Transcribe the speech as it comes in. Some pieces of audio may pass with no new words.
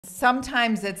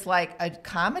Sometimes it's like a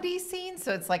comedy scene,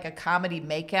 so it's like a comedy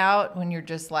makeout when you're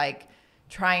just like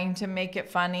trying to make it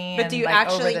funny. But and do you like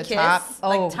actually over the kiss? top.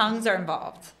 Like tongues are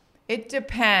involved. It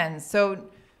depends. So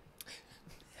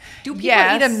do people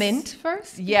eat a mint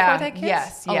first? Yeah. Before they kiss?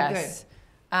 Yes. Oh, Yes.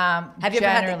 Have you ever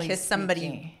had to Generally kiss somebody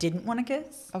speaking. you didn't want to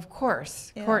kiss? Of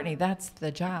course, Yeah. Courtney. That's the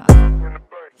job.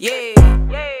 Yeah,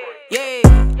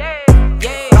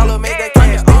 Dollar make that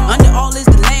cash. Under all is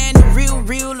the land, the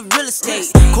real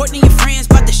estate. Courtney and friends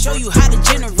about to show you how to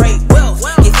generate wealth.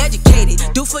 Get educated,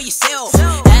 do for yourself.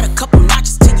 Add a couple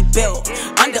notches to your belt.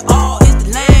 Under all is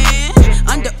the land.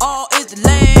 Under all is the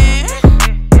land.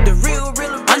 The real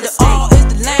under all is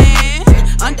the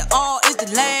land. Under all is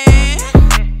the land.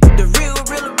 The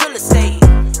real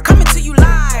estate. Coming to you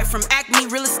live from ACME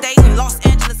Real Estate in Los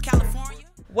Angeles, California.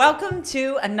 Welcome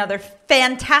to another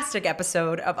fantastic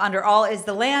episode of Under All is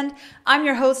the Land. I'm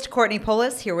your host, Courtney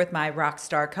Poulos, here with my rock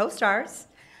star co-stars,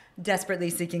 Desperately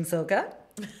Seeking Silke.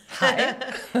 Hi.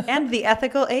 And the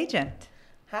ethical agent.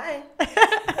 Hi.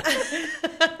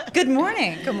 Good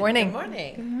morning. Good morning. Good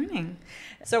morning. Good morning.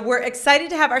 So we're excited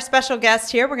to have our special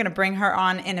guest here. We're going to bring her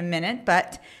on in a minute,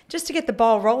 but just to get the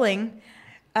ball rolling,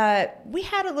 we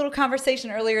had a little conversation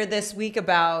earlier this week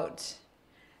about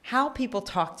how people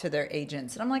talk to their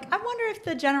agents. And I'm like, I wonder if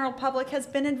the general public has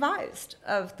been advised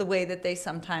of the way that they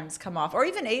sometimes come off, or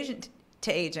even agent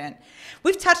to agent.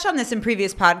 We've touched on this in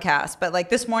previous podcasts, but like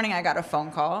this morning I got a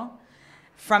phone call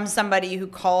from somebody who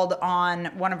called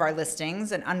on one of our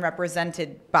listings, an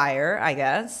unrepresented buyer, I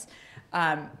guess,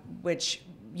 which,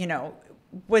 you know,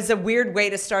 was a weird way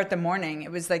to start the morning.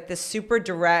 It was like this super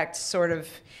direct sort of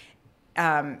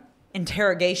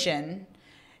interrogation.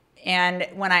 And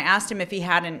when I asked him if he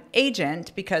had an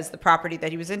agent, because the property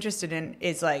that he was interested in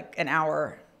is like an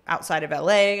hour outside of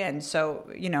LA, and so,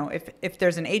 you know, if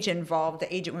there's an agent involved,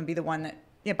 the agent would be the one that,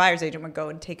 the buyer's agent would go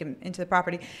and take him into the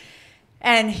property.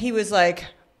 And he was like,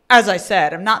 as I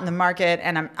said, I'm not in the market,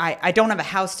 and I don't have a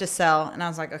house to sell. And I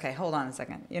was like, okay, hold on a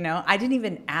second. You know, I didn't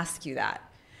even ask you that.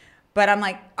 But I'm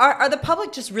like, are the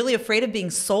public just really afraid of being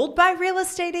sold by real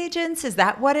estate agents? Is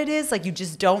that what it is? Like, you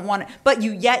just don't want to, but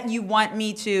yet you want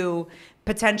me to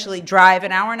potentially drive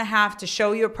an hour and a half to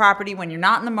show you a property when you're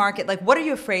not in the market? Like, what are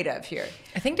you afraid of here?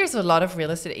 I think there's a lot of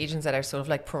real estate agents that are sort of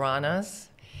like piranhas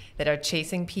that are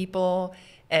chasing people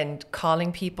and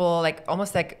calling people, like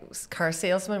almost like car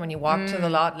salesmen. When you walk to the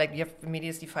lot, like you have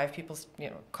immediately 5 people, you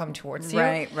know, come towards you.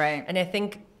 Right. And I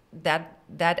think that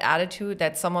attitude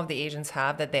that some of the agents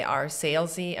have, that they are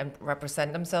salesy and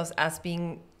represent themselves as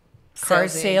being car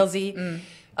salesy.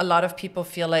 A lot of people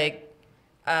feel like,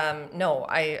 no,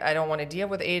 I don't want to deal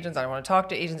with agents. I don't want to talk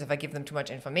to agents. If I give them too much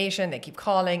information, they keep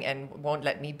calling and won't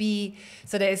let me be.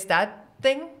 So there is that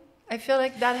thing. I feel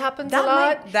like that happens a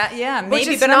lot.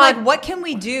 Maybe. But I'm like, what can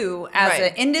we do as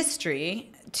an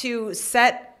industry to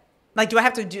set? Like, do I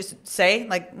have to just say,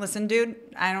 like, listen, dude,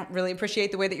 I don't really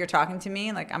appreciate the way that you're talking to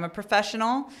me. Like, I'm a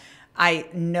professional. I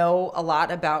know a lot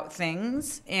about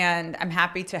things, and I'm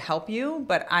happy to help you,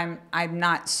 but I'm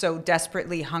not so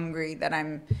desperately hungry that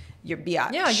I'm your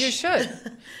biatch. Yeah, you should.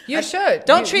 You should.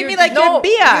 Don't treat me like you're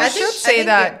biatch. You should say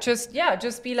that.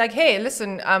 Just be like, hey,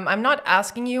 listen, I'm not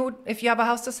asking you if you have a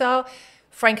house to sell.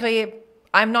 Frankly,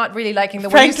 I'm not really liking the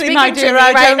way you're speaking to me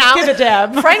right now. Give a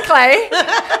damn. Frankly,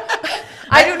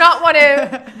 I do not want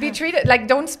to be treated like,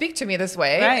 don't speak to me this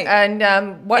way. Right. And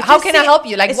how can I help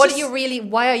you? Like, what do you really,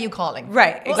 why are you calling?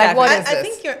 Right. Well, Exactly. Like, what is I this?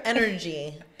 think your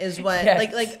energy is what,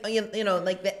 Yes. like you know,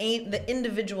 like the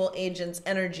individual agent's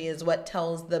energy is what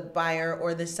tells the buyer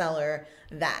or the seller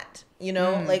that, you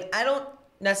know, like I don't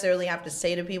necessarily have to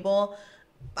say to people,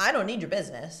 I don't need your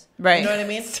business. Right. You know what I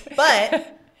mean?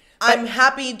 But I'm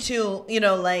happy to, you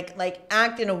know, like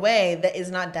act in a way that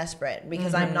is not desperate,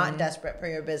 because I'm not desperate for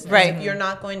your business. Right. If you're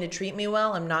not going to treat me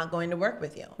well, I'm not going to work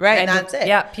with you. Right. And that's it.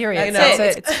 Yeah, period. That's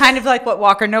That's it. it. It's kind of like what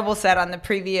Walker Noble said on the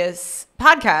previous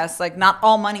podcast, like, not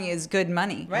all money is good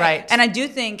money. Right. And I do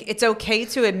think it's okay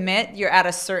to admit you're at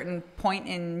a certain point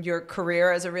in your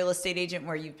career as a real estate agent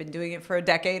where you've been doing it for a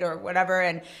decade or whatever,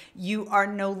 and you are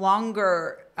no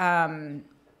longer,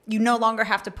 you no longer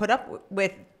have to put up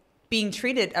with being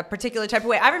treated a particular type of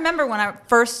way. I remember when I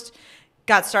first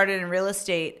got started in real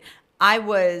estate, I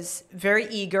was very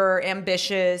eager,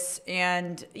 ambitious,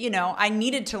 and, you know, I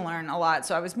needed to learn a lot.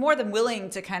 So I was more than willing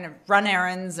to kind of run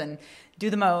errands and do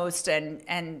the most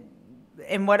and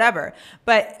whatever.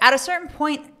 But at a certain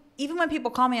point, even when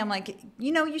people call me, I'm like,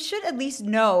 you know, you should at least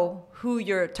know who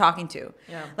you're talking to.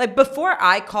 Yeah. Like, before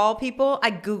I call people, I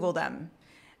Google them.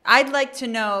 I'd like to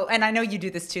know, and I know you do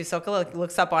this too, Silke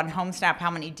looks up on HomeSnap how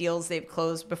many deals they've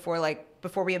closed before, like,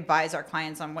 before we advise our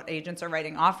clients on what agents are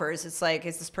writing offers, it's like,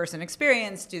 is this person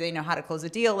experienced? Do they know how to close a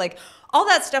deal? Like, all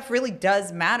that stuff really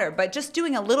does matter. But just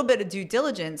doing a little bit of due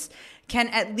diligence can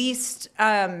at least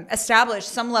establish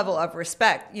some level of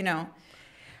respect. You know,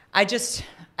 I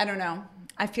don't know.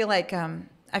 I feel like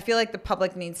the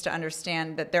public needs to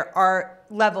understand that there are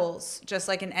levels, just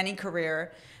like in any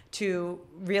career, to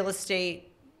real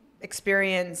estate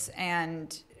experience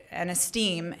and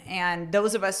esteem. And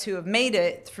those of us who have made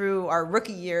it through our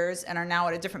rookie years and are now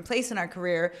at a different place in our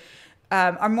career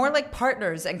are more like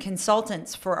partners and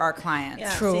consultants for our clients.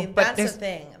 Yeah, True, see, but that's the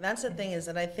thing. That's the thing, is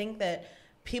that I think that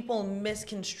people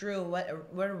misconstrue what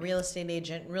a real estate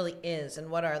agent really is and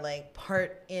what our like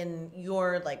part in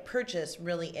your like purchase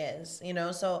really is, you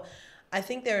know? So I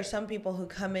think there are some people who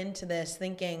come into this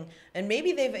thinking, and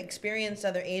maybe they've experienced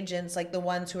other agents, like the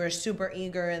ones who are super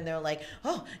eager and they're like,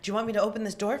 oh, do you want me to open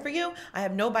this door for you? I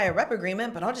have no buyer rep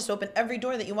agreement, but I'll just open every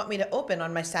door that you want me to open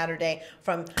on my Saturday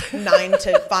from 9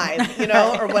 to 5, you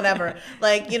know, or whatever.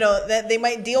 Like, you know, that they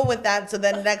might deal with that. So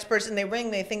then the next person they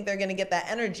ring, they think they're going to get that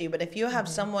energy. But if you have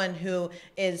someone who's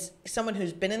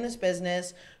been in this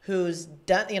business, who's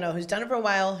done it for a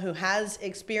while, who has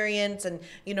experience and,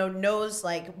 you know, knows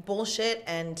like bullshit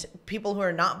and people who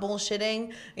are not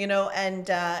bullshitting, you know, and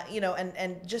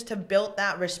just have built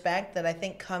that respect that I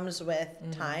think comes with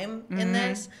time in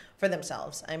this for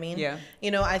themselves. I mean, you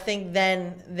know, I think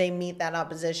then they meet that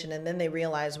opposition and then they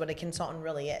realize what a consultant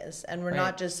really is. And we're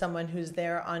not just someone who's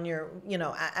there on your, you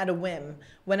know, at a whim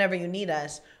whenever you need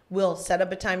us. We'll set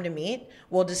up a time to meet.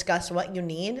 We'll discuss what you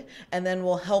need, and then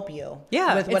we'll help you with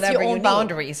whatever you need. It's your own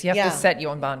boundaries. You have to set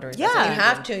your own boundaries. Yeah, you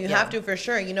have to. You have to for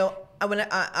sure. You know, on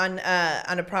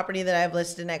a property that I have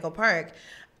listed in Echo Park,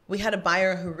 we had a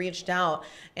buyer who reached out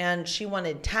and she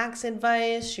wanted tax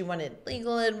advice, she wanted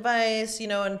legal advice, you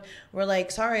know, and we're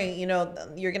like, sorry, you know,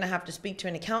 you're going to have to speak to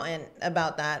an accountant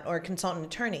about that or a consultant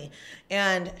attorney.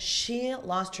 And she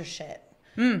lost her shit.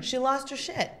 She lost her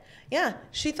shit. Yeah,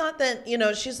 she thought that, you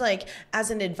know, she's like,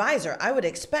 as an advisor, I would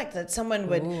expect that someone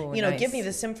would, you know, give me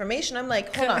this information. I'm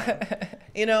like, hold on.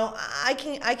 You know, I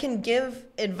can give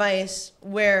advice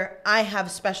where I have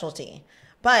specialty,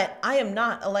 but I am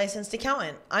not a licensed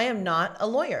accountant. I am not a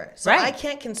lawyer. So I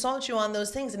can't consult you on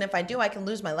those things. And if I do, I can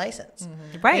lose my license.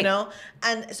 Right. You know,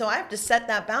 and so I have to set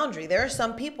that boundary. There are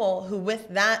some people who with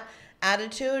that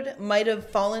attitude might have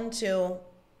fallen to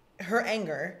her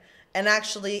anger and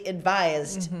actually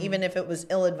advised, even if it was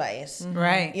ill advice.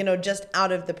 Right. You know, just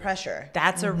out of the pressure.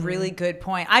 That's a really good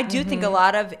point. I do think a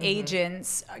lot of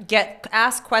agents get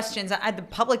asked questions. The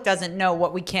public doesn't know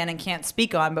what we can and can't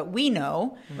speak on, but we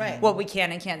know what we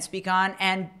can and can't speak on.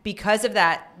 And because of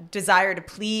that desire to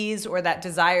please or that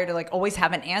desire to like always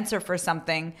have an answer for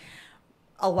something,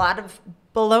 a lot of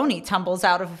baloney tumbles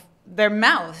out of their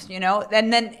mouth, you know?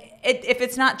 And then if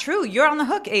it's not true, you're on the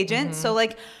hook, agent. So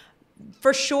like,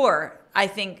 for sure, I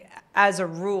think as a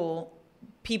rule,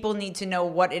 people need to know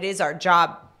what it is our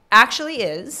job actually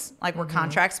is. Like we're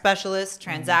contract specialists,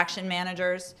 transaction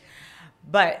managers,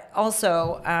 but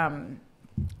also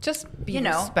just be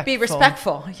respectful. Be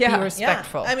respectful. Yeah. Be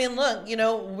respectful. I mean, look, you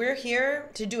know, we're here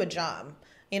to do a job.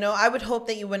 You know, I would hope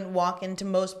that you wouldn't walk into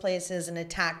most places and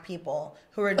attack people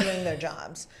who are doing their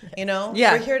jobs. You know,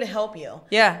 we're here to help you.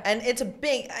 Yeah, and it's a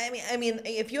big. I mean,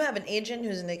 if you have an agent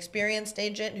who's an experienced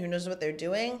agent who knows what they're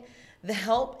doing, the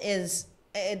help it's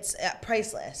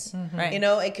priceless. Right. You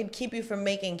know, it could keep you from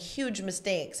making huge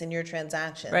mistakes in your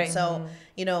transactions. Right. So,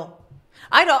 you know.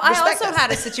 I also had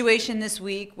a situation this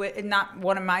week with not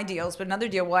one of my deals, but another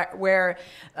deal where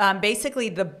basically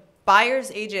the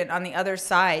buyer's agent on the other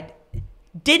side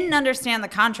didn't understand the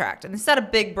contract. And this is at a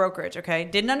big brokerage, okay?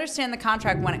 Didn't understand the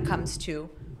contract when it comes to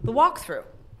the walkthrough.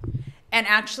 And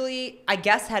actually, I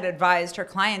guess had advised her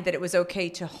client that it was okay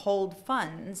to hold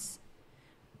funds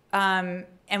and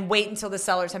wait until the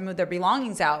sellers have moved their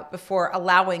belongings out before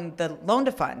allowing the loan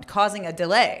to fund, causing a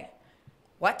delay.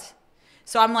 What?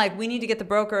 So I'm like, we need to get the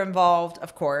broker involved,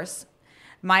 of course.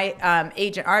 My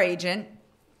our agent,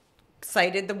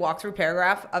 cited the walkthrough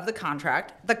paragraph of the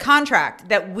contract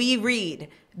that we read,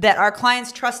 that our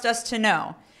clients trust us to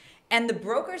know. And the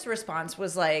broker's response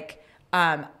was like,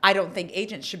 I don't think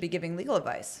agents should be giving legal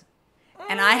advice.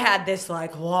 And I had this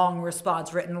like long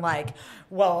response written like,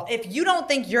 well, if you don't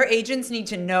think your agents need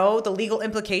to know the legal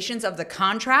implications of the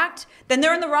contract, then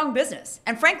they're in the wrong business.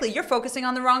 And frankly, you're focusing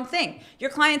on the wrong thing. Your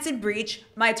client's in breach.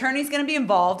 My attorney's going to be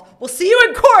involved. We'll see you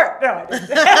in court. No, I didn't.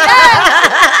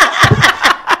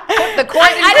 The court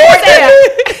I didn't say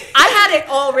it. I had it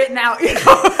all written out. You know?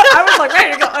 I was like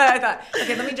ready to go. I thought,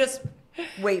 okay, let me just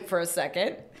wait for a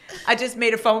second. I just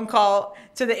made a phone call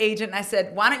to the agent and I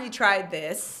said, why don't you try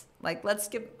this? Like, let's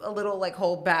give a little like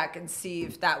hold back and see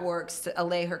if that works to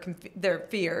allay their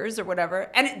fears or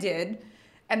whatever. And it did.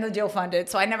 And the deal funded.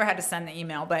 So I never had to send the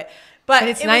email, but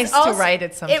it's nice to write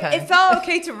it sometimes. It felt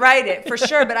okay to write it for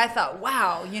sure. But I thought,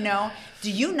 wow, you know, do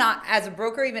you not as a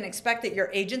broker even expect that your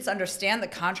agents understand the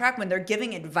contract when they're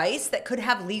giving advice that could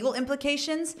have legal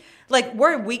implications? Like,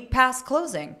 we're a week past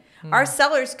closing. Our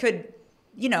sellers could,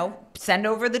 you know, send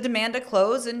over the demand to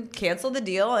close and cancel the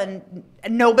deal and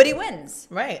nobody wins.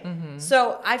 Right.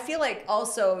 So I feel like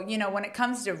also, you know, when it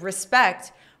comes to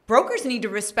respect, brokers need to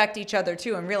respect each other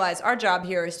too and realize our job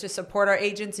here is to support our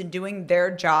agents in doing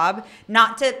their job,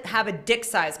 not to have a dick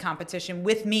size competition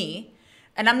with me.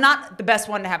 And I'm not the best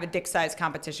one to have a dick size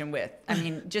competition with. I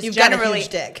mean, just You've generally, got a huge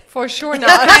dick. For sure it's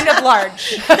not. kind of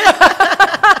large.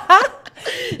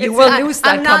 You will lose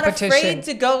that I'm not competition. afraid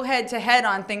to go head to head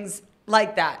on things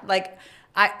like that. Like,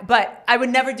 but I would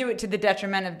never do it to the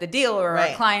detriment of the deal or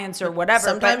our clients or whatever.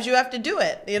 Sometimes you have to do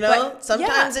it, you know?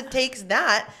 Sometimes yeah. it takes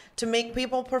that to make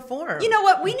people perform. You know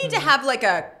what? We need to have like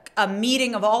a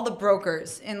meeting of all the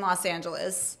brokers in Los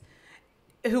Angeles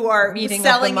who are Meeting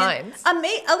selling of the minds.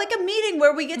 like a meeting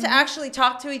where we get to actually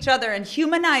talk to each other and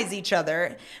humanize each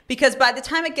other. Because by the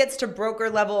time it gets to broker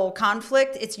level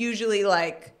conflict, it's usually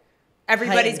like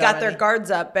everybody's got their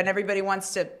guards up and everybody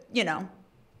wants to, you know,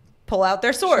 pull out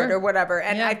their sword or whatever.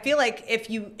 And I feel like if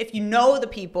you know the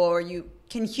people or you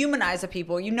can humanize the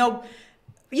people, you know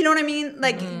what I mean?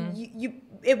 Like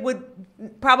it would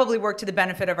probably work to the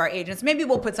benefit of our agents. Maybe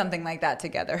we'll put something like that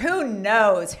together. Who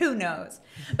knows?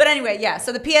 But anyway, yeah.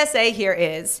 So the PSA here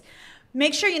is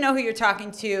make sure you know who you're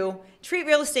talking to. Treat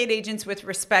real estate agents with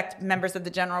respect, members of the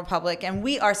general public. And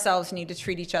we ourselves need to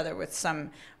treat each other with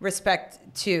some respect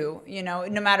too, you know,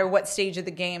 no matter what stage of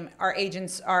the game our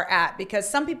agents are at. Because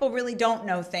some people really don't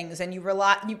know things and you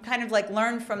kind of like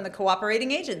learn from the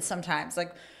cooperating agents sometimes.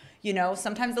 Like, you know,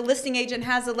 sometimes the listing agent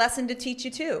has a lesson to teach you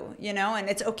too, you know, and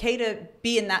it's okay to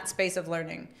be in that space of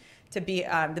learning, to be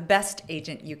the best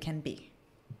agent you can be.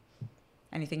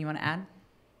 Anything you want to add?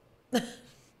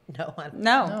 No.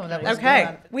 That was okay.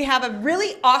 good. We have a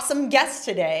really awesome guest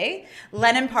today,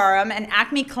 Lennon Parham, an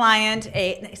ACME client,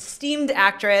 an esteemed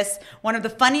actress, one of the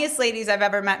funniest ladies I've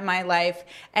ever met in my life.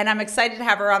 And I'm excited to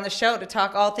have her on the show to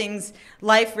talk all things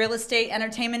life, real estate,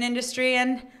 entertainment industry,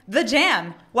 and the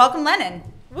jam. Welcome, Lennon.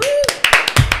 Woo!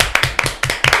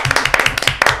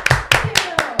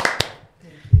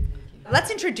 Let's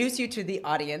introduce you to the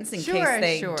audience in case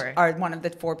they are one of the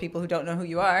 4 people who don't know who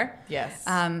you are. Yes.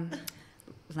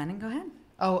 Lennon, go ahead.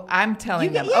 Oh, I'm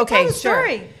telling them. Yeah, okay, tell the sure.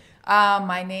 story.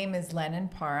 My name is Lennon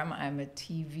Parham. I'm a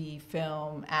TV,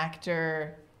 film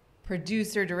actor,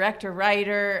 producer, director,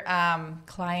 writer,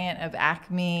 client of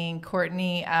ACME,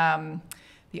 Courtney,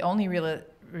 the only real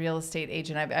estate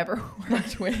agent I've ever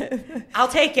worked with. I'll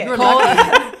take it. You're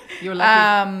lucky. You're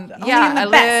lucky.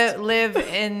 I live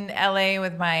in LA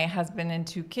with my husband and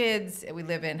 2 kids. We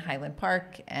live in Highland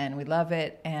Park and we love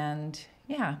it. And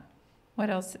yeah, what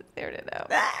else is there to know?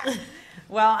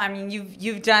 Well, I mean,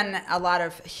 you've done a lot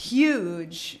of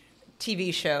huge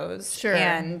TV shows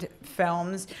and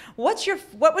films. What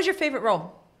was your favorite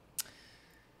role?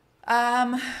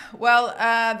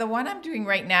 The one I'm doing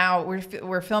right now,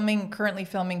 we're currently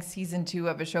filming season 2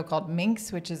 of a show called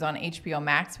Minx, which is on HBO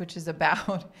Max, which is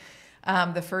about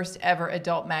the first ever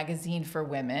adult magazine for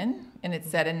women, and it's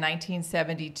set in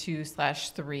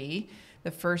 1972/3. The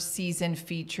first season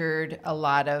featured a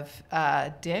lot of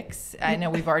dicks. I know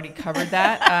we've already covered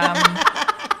that.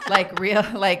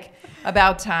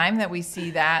 About time that we see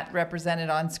that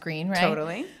represented on screen, right?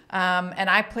 Totally. And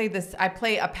I play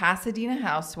a Pasadena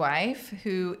housewife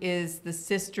who is the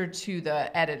sister to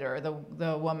the editor,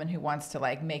 the woman who wants to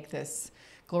like make this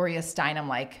Gloria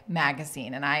Steinem-like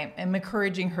magazine. And I am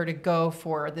encouraging her to go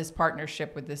for this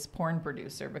partnership with this porn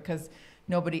producer because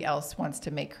nobody else wants to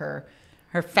make her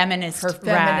feminist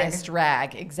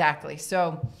rag. Exactly.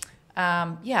 So,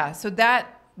 so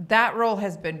that role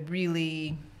has been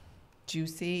really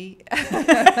juicy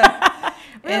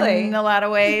really? In a lot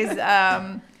of ways.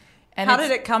 And how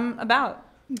did it come about?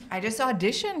 I just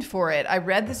auditioned for it. I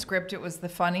read the script. It was the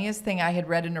funniest thing I had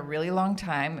read in a really long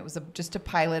time. It was just a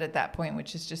pilot at that point,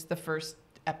 which is just the first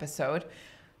episode.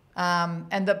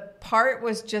 And the part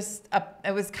was just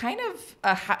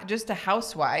just a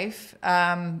housewife.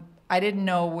 I didn't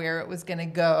know where it was going to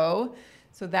go.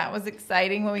 So that was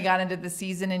exciting when we got into the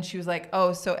season and she was like,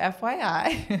 oh, so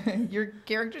FYI, your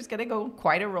character's going to go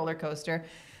quite a roller coaster.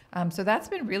 So that's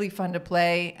been really fun to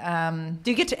play.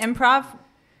 Do you get to improv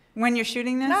when you're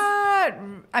shooting this?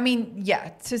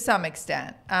 To some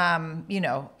extent.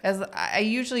 As I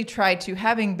usually try to,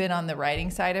 having been on the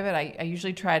writing side of it, I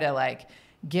usually try to like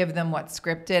give them what's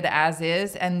scripted as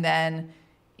is, and then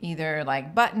either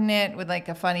like button it with like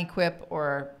a funny quip,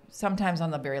 or sometimes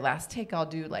on the very last take I'll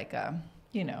do like a,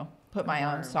 put my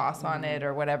own sauce on it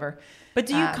or whatever. But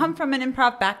do you come from an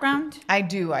improv background? I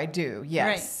do.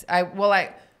 Yes.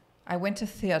 Right. I went to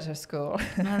theater school.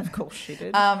 Of course she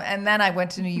did. And then I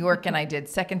went to New York and I did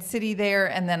Second City there.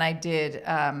 And then I did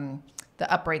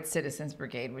the Upright Citizens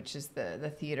Brigade, which is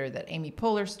the theater that ACME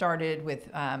Poehler started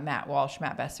with Matt Walsh,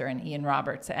 Matt Besser, and Ian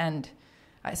Roberts. And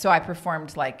so I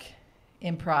performed like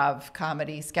improv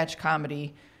comedy, sketch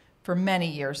comedy for many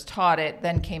years, taught it,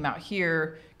 then came out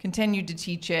here, continued to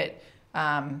teach it.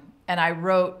 And I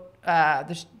wrote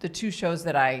the 2 shows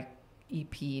that I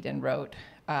EP'd and wrote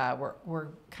were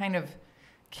kind of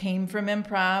came from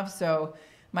improv. So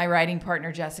my writing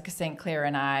partner, Jessica St. Clair,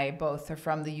 and I both are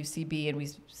from the UCB, and we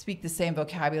speak the same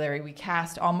vocabulary. We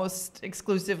cast almost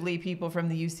exclusively people from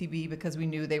the UCB because we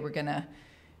knew they were going to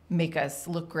make us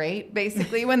look great,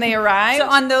 basically, when they arrived. So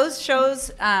on those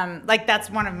shows, like that's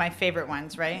one of my favorite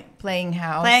ones, right? Playing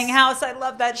House. I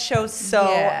love that show so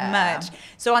much.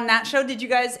 So on that show, did you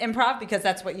guys improv because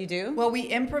that's what you do? Well, we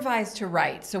improvise to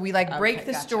write. So we break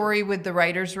the story with the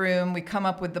writer's room. We come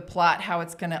up with the plot, how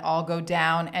it's going to all go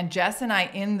down. And Jess and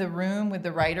I in the room with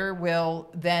the writer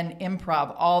will then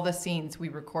improv all the scenes. We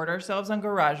record ourselves on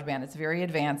GarageBand. It's very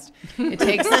advanced. It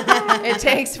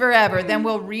takes forever. Then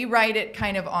we'll rewrite it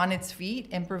kind of on its feet,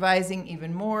 improvising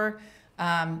even more.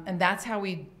 And that's how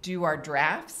we do our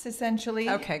drafts, essentially.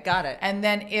 Okay, got it. And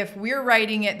then if we're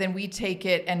writing it, then we take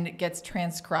it and it gets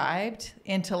transcribed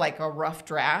into like a rough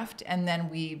draft. And then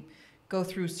we go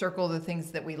through, circle the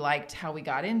things that we liked, how we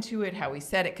got into it, how we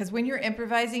said it. Because when you're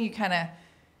improvising,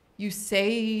 you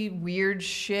say weird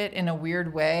shit in a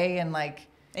weird way. And like,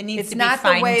 it's not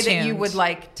the way that you would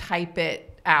like type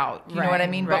it out. You know what I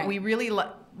mean? Right. But we really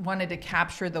wanted to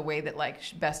capture the way that like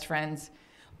best friends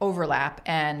overlap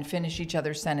and finish each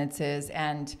other's sentences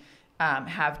and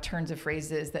have turns of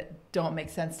phrases that don't make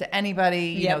sense to anybody,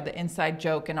 you know, the inside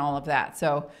joke and all of that.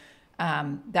 So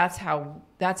that's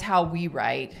how we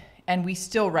write. And we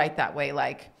still write that way.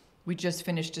 Like we just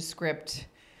finished a script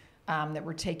that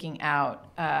we're taking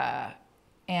out.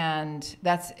 And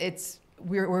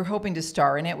we're hoping to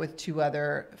star in it with 2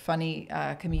 other funny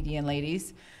comedian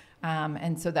ladies.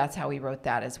 And so that's how we wrote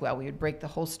that as well. We would break the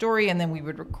whole story, and then we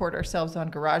would record ourselves on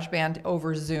GarageBand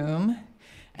over Zoom,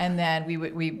 and then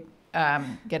we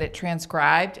get it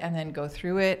transcribed, and then go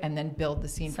through it, and then build the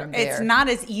scene from there. It's not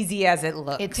as easy as it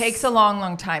looks. It takes a long,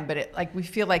 long time, but we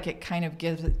feel like it kind of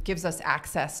gives us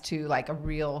access to like a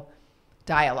real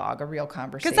dialogue, a real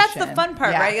conversation. Because that's the fun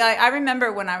part, right? Like, I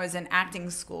remember when I was in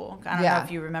acting school. I don't know if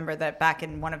you remember that back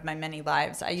in one of my many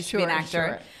lives. I used to be an actor.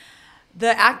 Sure.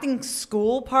 The acting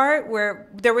school part where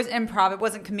there was improv, it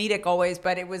wasn't comedic always,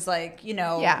 but it was like,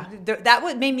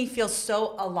 that made me feel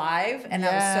so alive, and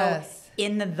I was so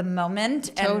in the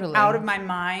moment and out of my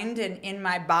mind and in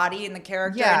my body and the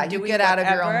character. Yeah, and you get out of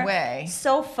your own way.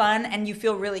 So fun, and you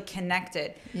feel really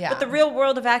connected. Yeah. But the real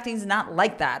world of acting is not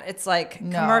like that. It's like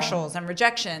commercials and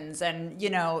rejections and,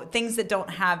 things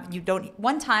that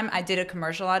One time I did a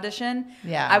commercial audition.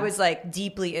 Yeah. I was like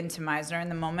deeply into Meisner in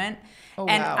the moment. Oh,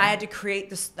 and wow. I had to created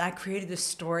this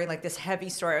story, like this heavy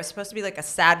story. I was supposed to be like a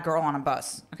sad girl on a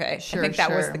bus. Okay. I think that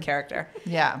was the character.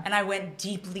 Yeah. And I went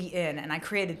deeply in, and I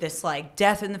created this like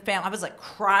death in the family. I was like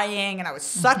crying, and I was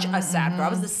such a sad girl. I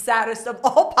was the saddest of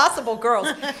all possible girls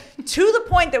to the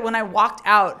point that when I walked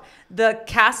out, the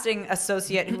casting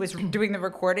associate who was doing the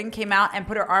recording came out and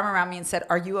put her arm around me and said,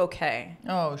 "Are you okay?"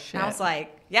 Oh, shit. And I was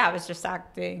like, yeah, I was just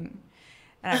acting.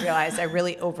 And I realized I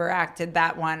really overacted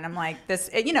that one. I'm like, this,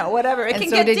 whatever. It can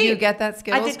get deep. So did you get that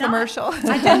Skittles commercial?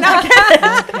 I did not get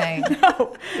it. Okay.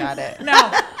 No. Got it.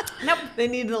 No. Nope. They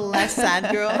needed a less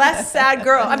sad girl. Less sad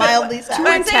girl. Mildly sad. Too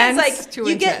intense. Too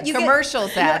intense. Commercial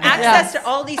sad. Access to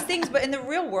all these things, but in the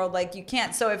real world, like you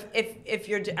can't. So if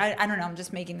you're, I don't know, I'm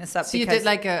just making this up. So you did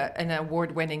like an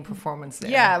award-winning performance there.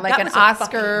 Yeah, like an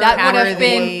Oscar. That would have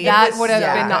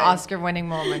been the Oscar-winning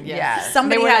moment. Yes.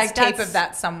 Somebody has tape of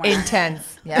that somewhere. Intense.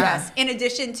 Yeah. Yes. In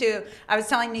addition to, I was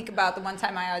telling Nick about the one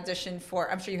time I auditioned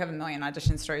for, I'm sure you have a million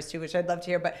audition stories too, which I'd love to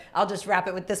hear, but I'll just wrap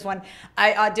it with this one.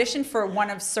 I auditioned for one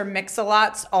of Sir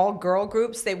Mix-a-Lot's all-girl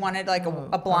groups. They wanted like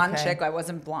a blonde chick. I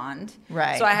wasn't blonde.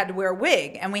 Right. So I had to wear a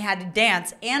wig, and we had to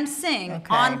dance and sing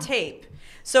on tape.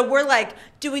 So we're like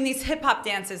doing these hip hop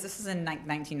dances. This is in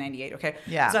 1998, okay?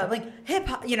 Yeah. So like hip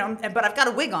hop, but I've got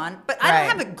a wig on, but I don't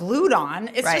have it glued on.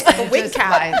 It's just like a wig just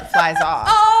cap. flies off.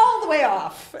 All the way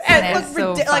off. And it That's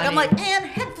looked so like I'm funny. like, and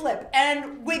head flip,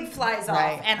 and wig flies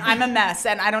Right. off, and I'm a mess,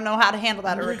 and I don't know how to handle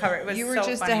that or recover. It was You were so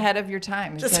just funny. ahead of your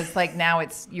time because like now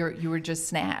you were just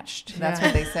snatched. That's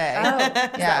what they say. Oh,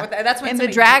 yeah. that's when in the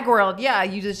somebody- drag world, yeah,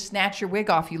 you just snatch your wig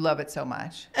off. You love it so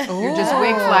much. Your just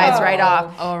wig flies right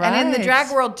off. All And in the right.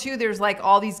 drag world too, there's like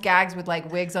all these gags with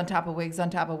like wigs on top of wigs on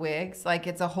top of wigs. Like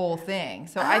it's a whole thing.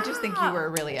 So I just think you were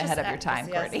really ahead of your time,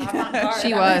 Yes, Courtney. avant-garde.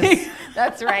 She was.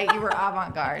 That's right. You were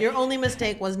avant-garde. Your only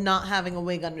mistake was not having a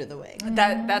wig under the wig.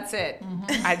 That's it.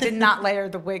 I did not layer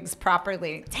the wigs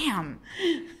properly. Damn.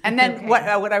 And then what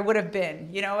I would have been,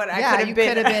 you know what? I yeah, could you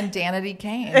have could have been Danity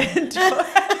Kane.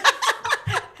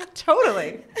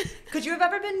 Totally. Could you have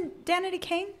ever been Danity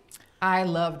Kane? I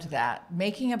loved that.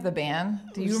 Making of the Band.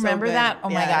 Do you was so remember good. that? Oh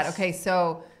my God. Yes. Okay,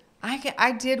 so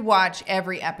I did watch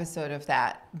every episode of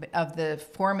that, of the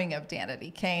forming of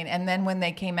Danity Kane. And then when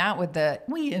they came out with the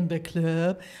We in the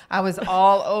Club, I was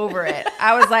all over it.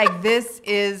 I was like, this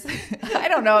is, I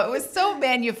don't know. It was so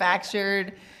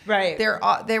manufactured. Right.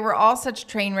 They were all such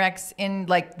train wrecks in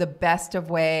like the best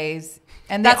of ways.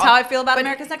 And That's they how all- I feel about but-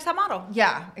 America's Next Top Model.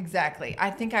 Yeah, exactly.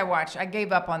 I think I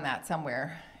gave up on that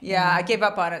somewhere. Yeah, I gave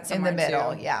up on it somewhere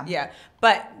middle, too. yeah. Yeah.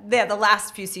 But yeah, the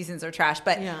last few seasons are trash.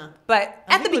 But Yeah. but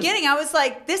I at the think it was- beginning I was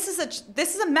like, this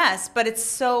is a mess, but it's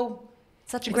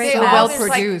such a great So all well there's,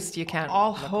 like, produced, you can't.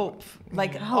 all hope,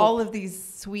 like all of these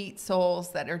sweet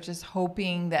souls that are just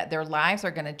hoping that their lives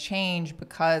are going to change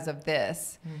because of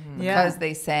this, because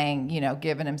they sang,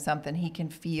 giving him something he can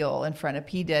feel in front of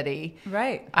P. Diddy.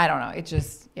 Right. I don't know. It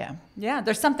just, yeah. Yeah,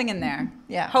 there's something in there.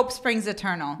 Yeah. Hope springs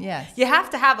eternal. Yes. You have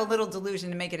to have a little delusion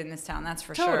to make it in this town, that's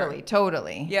for sure.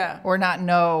 Totally. Yeah. Or not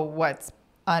know what's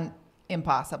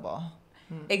impossible.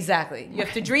 Exactly. You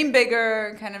have to dream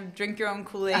bigger, kind of drink your own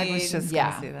Kool-Aid. I was just Yeah.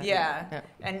 going to say that. Yeah.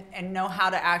 And know how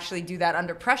to actually do that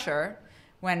under pressure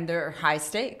when there are high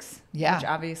stakes. Yeah. Which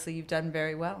obviously you've done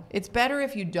very well. It's better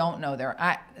if you don't know there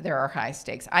are high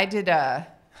stakes. I did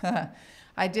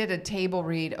a table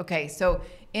read. Okay, so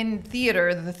in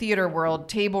theater, the theater world,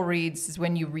 table reads is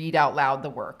when you read out loud the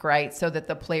work, right? So that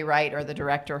the playwright or the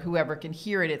director, whoever can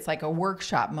hear it, it's like a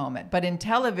workshop moment. But in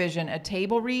television, a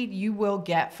table read, you will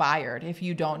get fired if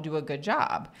you don't do a good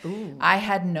job. Ooh. I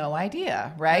had no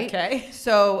idea, right? Okay.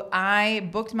 So I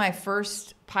booked my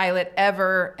first pilot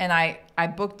ever, and I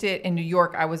booked it in New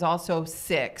York. I was also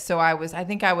sick, so I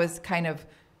think I was kind of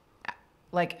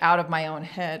like out of my own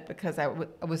head because I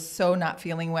was so not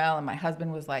feeling well, and my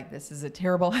husband was like, "This is a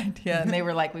terrible idea," and they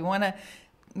were like, "We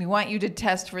want you to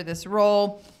test for this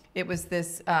role." It was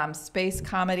this space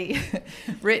comedy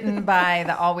written by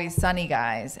the Always Sunny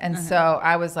guys, and so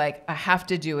I was like, "I have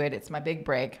to do it. It's my big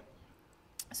break."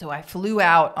 So I flew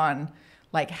out on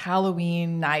like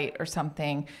Halloween night or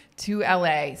something to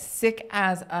LA, sick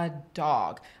as a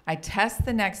dog. I test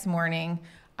the next morning.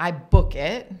 I book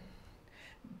it.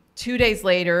 2 days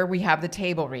later, we have the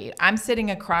table read. I'm sitting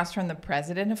across from the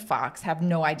president of Fox, have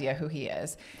no idea who he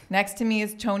is. Next to me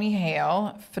is Tony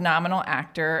Hale, phenomenal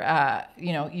actor.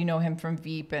 You know him from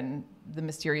VEEP and the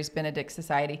Mysterious Benedict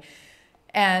Society.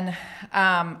 And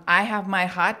I have my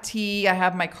hot tea, I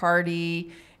have my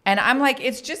Cardi, and I'm like,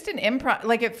 it's just an improv.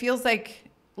 Like, it feels like,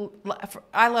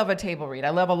 I love a table read. I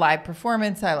love a live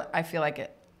performance. I feel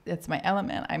like it's my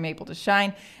element. I'm able to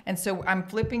shine. And so I'm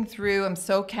flipping through. I'm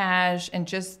so cash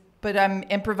but I'm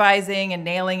improvising and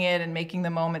nailing it and making the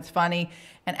moments funny.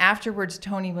 And afterwards,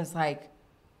 Tony was like,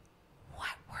 "What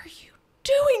were you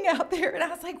doing out there?" And I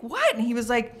was like, "What?" And he was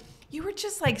like, "You were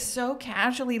just like so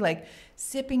casually like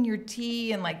sipping your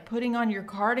tea and like putting on your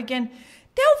cardigan.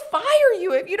 They'll fire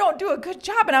you if you don't do a good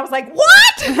job." And I was like,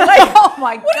 "What?" Like, Oh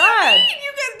my what God. do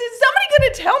you mean? Is somebody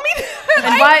going to tell me that?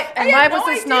 And why I had was no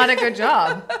this idea. not a good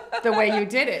job? The way you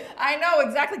did it. I know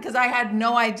exactly, because I had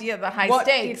no idea the high What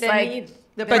stakes. did they need?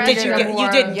 The But did you president you war.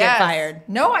 didn't Yes. get fired?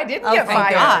 No, I didn't Oh, get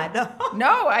thank fired. God.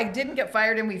 No, I didn't get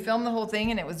fired, and we filmed the whole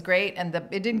thing, and it was great, and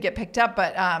it didn't get picked up,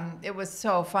 but it was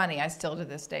so funny. I still to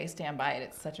this day stand by it.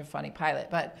 It's such a funny pilot,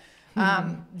 but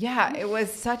yeah, it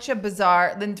was such a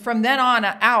bizarre. Then from then on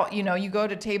out, you go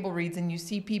to table reads and you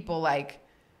see people like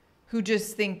who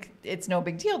just think it's no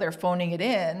big deal. They're phoning it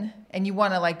in, and you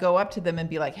want to like go up to them and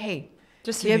be like, "Hey,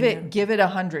 Just give it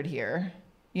 100 here."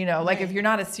 Like if you're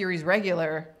not a series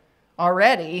regular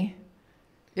already,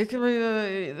 they could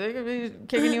be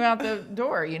kicking you out the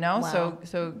door, Wow.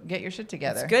 So get your shit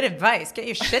together. It's good advice. Get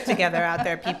your shit together out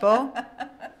there, people.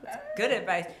 Good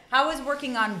advice. How was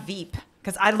working on Veep?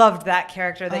 Because I loved that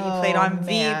character that you played on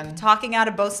man. Veep, talking out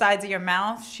of both sides of your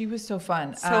mouth. She was so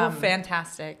fun. So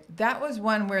fantastic. That was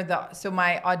one where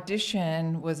my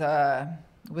audition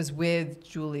was with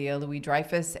Julia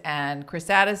Louis-Dreyfus and Chris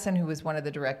Addison, who was one of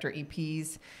the director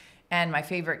EPs. and my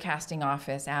favorite casting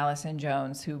office, Allison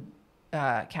Jones, who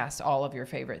casts all of your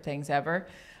favorite things ever.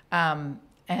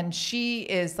 And she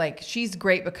is like, she's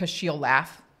great because she'll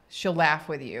laugh. She'll laugh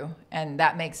with you. And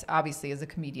that makes, obviously, as a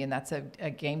comedian, that's a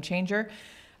game changer.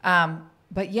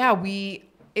 But yeah,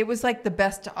 it was like the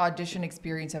best audition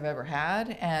experience I've ever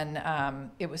had. And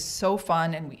it was so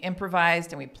fun. And we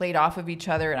improvised and we played off of each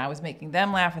other. And I was making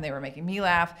them laugh and they were making me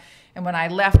laugh. And when I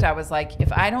left, I was like,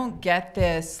 if I don't get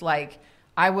this, like,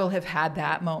 I will have had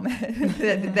that moment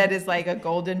that is like a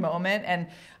golden moment. And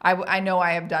I know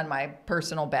I have done my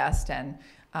personal best. And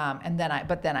then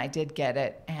I did get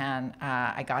it. And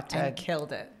I got to and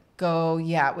killed it. Go.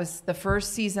 Yeah. It was the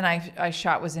first season I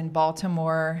shot was in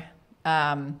Baltimore.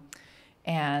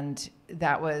 And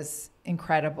that was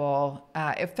incredible.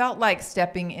 It felt like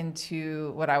stepping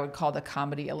into what I would call the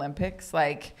comedy Olympics.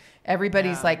 Like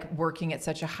everybody's like working at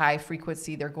such a high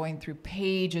frequency. They're going through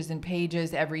pages and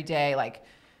pages every day, like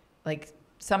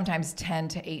sometimes 10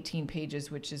 to 18 pages,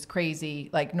 which is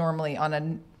crazy. Like normally on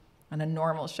a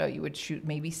normal show, you would shoot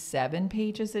maybe 7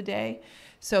 pages a day.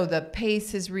 So the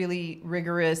pace is really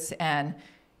rigorous and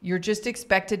you're just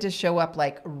expected to show up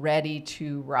like ready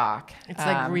to rock. It's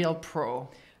like real pro.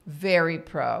 Very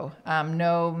pro.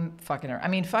 No fucking around. I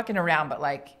mean, fucking around, but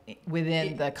like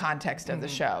within the context of the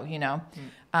show, you know?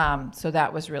 So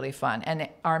that was really fun. And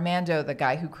Armando, the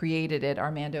guy who created it,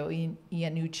 Armando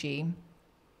Iannucci,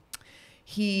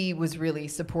 he was really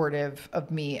supportive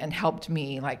of me and helped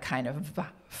me like kind of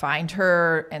find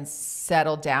her and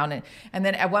settle down. And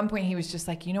then at one point he was just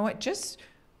like, you know what, just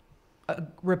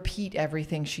repeat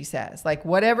everything she says. Like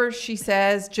whatever she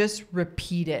says, just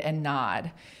repeat it and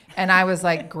nod. And I was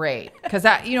like, great. Cause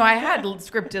I had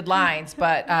scripted lines,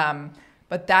 but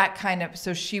that kind of,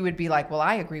 so she would be like, well,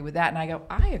 I agree with that. And I go,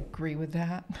 I agree with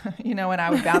that. And I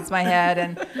would bounce my head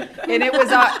and it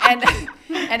was,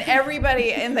 and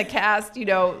everybody in the cast,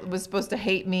 was supposed to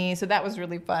hate me. So that was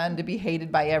really fun to be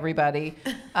hated by everybody.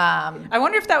 I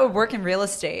wonder if that would work in real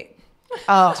estate.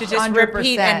 Oh, to just 100%.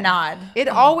 repeat and nod.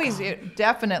 It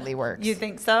definitely works. You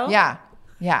think so? Yeah.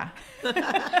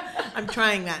 I'm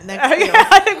trying that next year.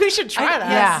 I think we should try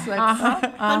that. Yeah.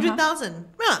 Yes, 100,000.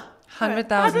 Yeah.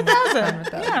 100,000.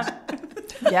 100,000. Yeah.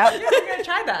 Yep. Yeah, we're going to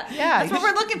try that. Yeah. That's what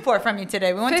we're looking for from you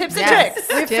today. We want tips and Yes. tricks.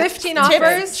 We have 15 Tips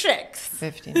offers. and tricks.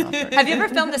 15 offers. Have you ever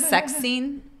filmed a sex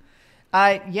scene?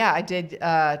 Yeah, I did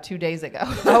 2 days ago.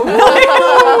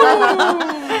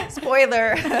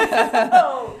 Spoiler.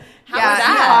 How was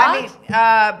that? No,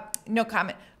 I mean, no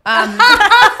comment.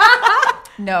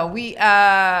 No,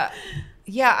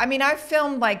 I've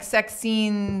filmed like sex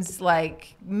scenes,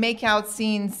 like make-out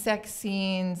scenes, sex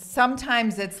scenes.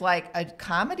 Sometimes it's like a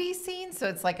comedy scene, so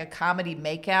it's like a comedy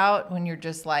make-out when you're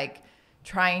just like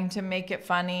trying to make it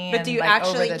funny. But and, do you like,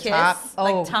 actually over the kiss? top.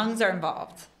 Like tongues are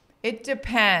involved. It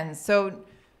depends. So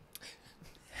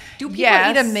Do people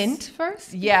yes. eat a mint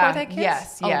first? Yeah. Before they kiss?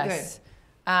 Yes. Oh, Yes.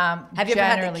 Have you ever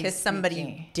had to Generally kiss somebody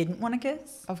speaking. you didn't want to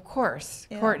kiss? Of course,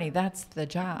 Yeah. Courtney. That's the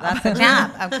job. That's a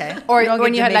job. Okay. Or You don't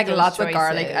when get you to had make like those lots of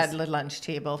garlic choices. at the lunch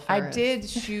table. For I did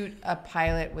shoot a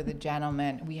pilot with a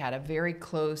gentleman. We had a very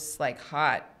close, like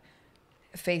hot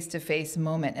face-to-face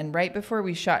moment. And right before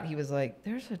we shot, he was like,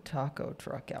 there's a taco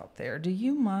truck out there. Do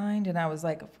you mind? And I was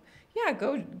like, yeah,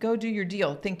 go do your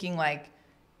deal. Thinking like,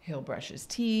 he'll brush his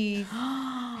teeth.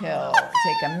 He'll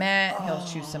take a mint. He'll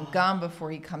chew some gum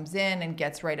before he comes in and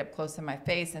gets right up close to my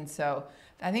face. And so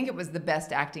I think it was the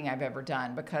best acting I've ever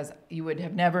done because you would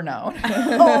have never known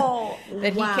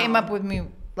that he came up with me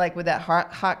like with that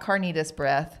hot carnitas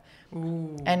breath.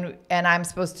 Ooh. And I'm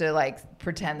supposed to like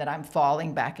pretend that I'm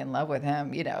falling back in love with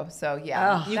him, So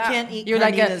yeah, You can't eat You're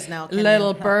like carnitas now. Can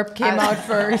little you? burp came out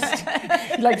first.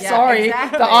 Like Yeah, sorry,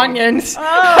 exactly. the onions.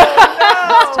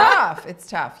 it's tough. It's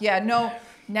tough. Yeah, no.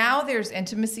 Now there's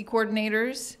intimacy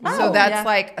coordinators. So that's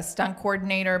like a stunt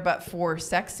coordinator, but for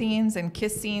sex scenes and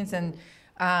kiss scenes. And,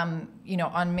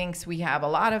 on Minx, we have a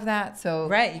lot of that. So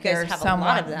Right, you guys there's have a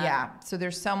lot of that. Yeah. So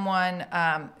there's someone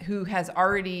who has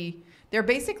already... They're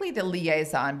basically the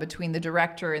liaison between the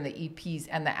director and the EPs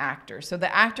and the actor. So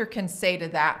the actor can say to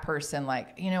that person,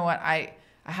 like, you know what, I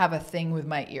have a thing with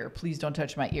my ear. Please don't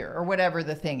touch my ear, or whatever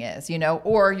the thing is,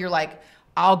 Or you're like,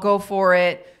 I'll go for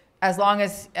it as long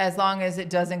as it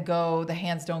doesn't go, the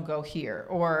hands don't go here,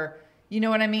 or you know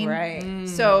what I mean? Right.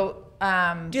 So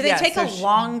Do they take a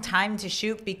long time to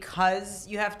shoot because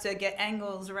you have to get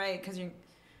angles right?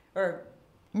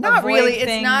 Not avoid really.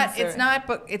 things,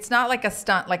 But it's not like a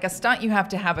stunt. Like a stunt, you have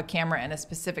to have a camera in a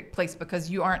specific place because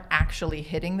you aren't actually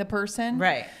hitting the person.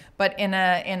 Right. But in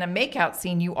a makeout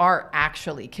scene, you are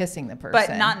actually kissing the person.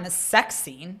 But not in a sex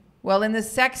scene. Well, in the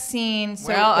sex scene, so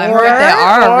Well, I heard they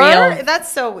are real.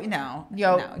 That's so, no, you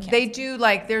can't. they do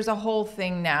like, there's a whole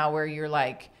thing now where you're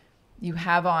like, you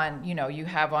have on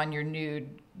your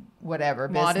nude whatever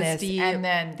Modesty business, and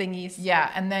then thingies. Yeah,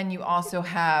 and then you also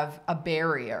have a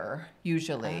barrier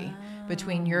usually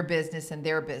between your business and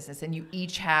their business, and you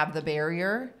each have the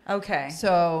barrier. Okay.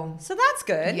 So that's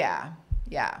good. yeah.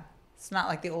 It's not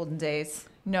like the olden days.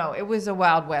 No, it was a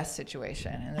Wild West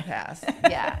situation in the past.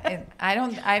 Yeah,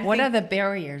 What are the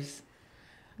barriers?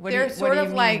 They're sort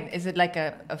of like, is it like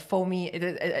a foamy?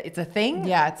 It's a thing.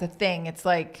 yeah, it's a thing. It's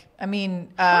like, I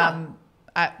mean,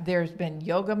 there's been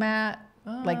yoga mat.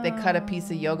 Like they cut a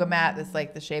piece of yoga mat that's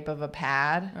like the shape of a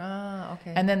pad. Oh,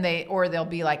 okay. And then there'll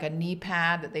be like a knee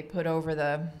pad that they put over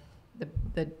the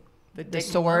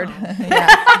sword.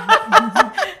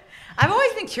 Wow. I've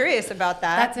always been curious about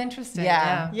that. That's interesting.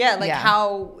 Yeah. Yeah, like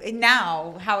how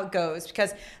it goes,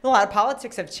 because a lot of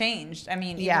politics have changed. I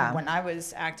mean, even when I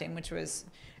was acting, which was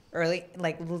late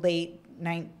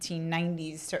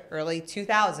 1990s to early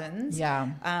 2000s.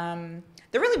 Yeah.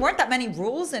 There really weren't that many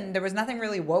rules, and there was nothing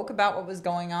really woke about what was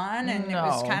going on, and it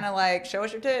was kind of like, show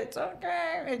us your tits,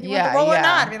 okay, if you want to roll or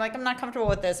not. I mean, like, I'm not comfortable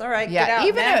with this. All right, get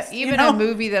out. Even a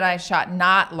movie that I shot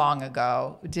not long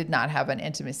ago did not have an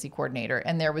intimacy coordinator,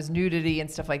 and there was nudity and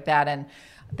stuff like that, and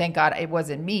thank God it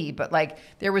wasn't me, but like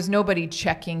there was nobody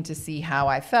checking to see how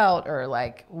I felt or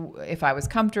like if I was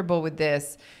comfortable with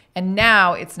this. And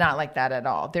now it's not like that at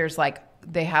all. There's like,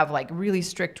 they have like really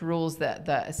strict rules that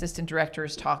the assistant director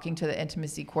is talking to the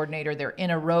intimacy coordinator. They're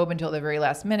in a robe until the very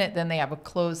last minute. Then they have a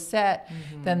closed set.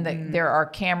 Then there are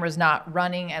cameras not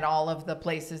running at all of the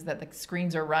places that the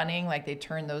screens are running. Like they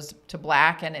turn those to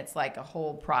black, and it's like a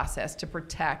whole process to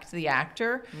protect the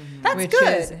actor. That's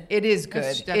good. It is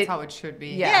good. That's how it should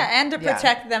be. Yeah, and to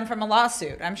protect them from a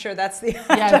lawsuit. I'm sure that's the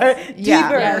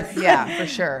yeah, for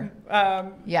sure.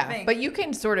 Thing. But you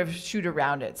can sort of shoot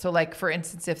around it. So like, for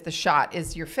instance, if the shot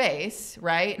is your face,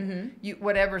 right?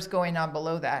 Whatever's going on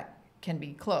below that can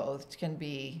be clothed, can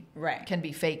be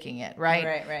faking it,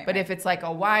 right? Right. But if it's like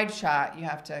a wide shot, you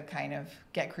have to kind of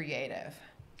get creative.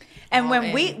 And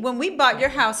when we bought your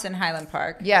house in Highland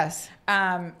Park, yes,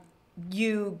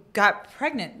 you got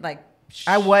pregnant. Like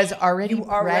I was already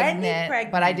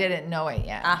pregnant, but I didn't know it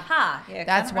yet. Yeah,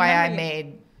 that's why I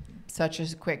made such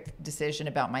a quick decision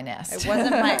about my nest. It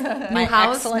wasn't my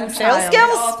house, excellent sales skills.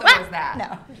 Also was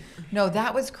that. No,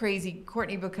 that was crazy,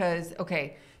 Courtney, because,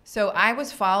 so I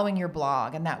was following your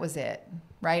blog and that was it,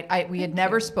 right? We had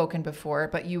never spoken before,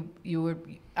 but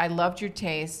I loved your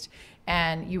taste,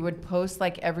 and you would post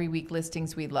like every week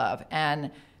listings we love.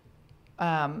 And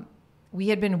we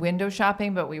had been window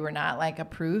shopping, but we were not like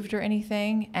approved or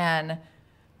anything. And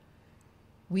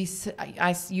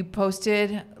you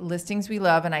posted listings we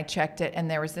love, and I checked it,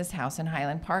 and there was this house in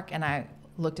Highland Park, and I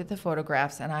looked at the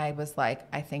photographs, and I was like,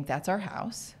 I think that's our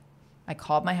house. I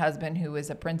called my husband, who was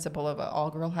a principal of an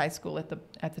all-girl high school at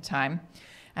the time,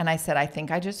 and I said, I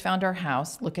think I just found our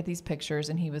house. Look at these pictures.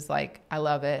 And he was like, I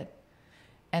love it.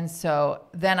 And so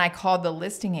then I called the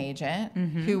listing agent,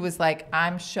 who was like,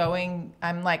 I'm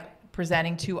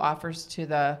presenting two offers,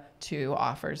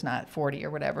 not 40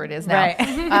 or whatever it is now. Right.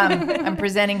 I'm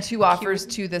presenting two offers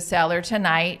to the seller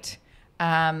tonight.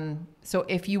 So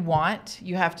if you want,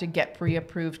 you have to get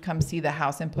pre-approved, come see the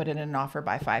house, and put in an offer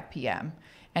by 5 p.m.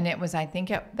 And it was, I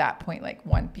think at that point, like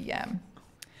 1 p.m.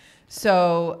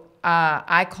 So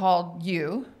I called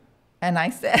you, and I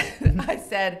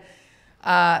said,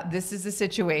 this is the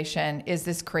situation. Is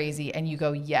this crazy? And you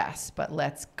go, yes, but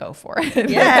let's go for it.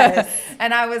 Yes.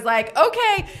 And I was like,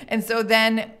 okay. And so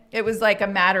then it was like a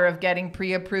matter of getting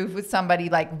pre-approved with somebody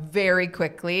like very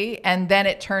quickly. And then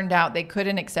it turned out they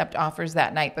couldn't accept offers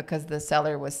that night because the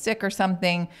seller was sick or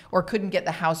something, or couldn't get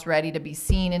the house ready to be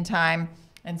seen in time.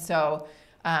 And so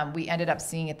we ended up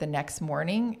seeing it the next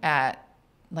morning at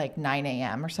like 9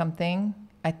 a.m. or something.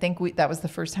 I think that was the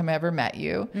first time I ever met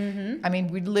you. I mean,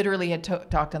 we literally had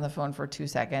talked on the phone for 2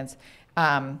 seconds.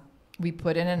 We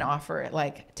put in an offer at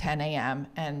like 10 a.m.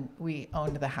 and we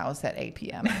owned the house at 8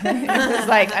 p.m. It was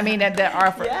like, I mean, the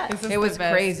offer, it was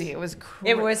crazy. It was fast.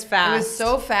 It was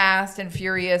so fast and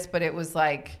furious, but it was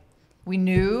like, we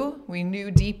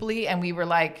knew deeply, and we were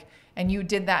like, and you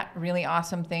did that really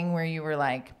awesome thing where you were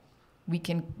like, we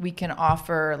can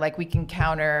offer, like we can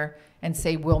counter and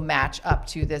say we'll match up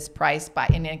to this price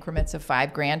in increments of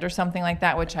 $5,000 or something like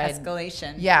that, which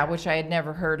escalation. Which I had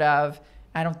never heard of.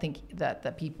 I don't think that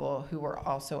the people who were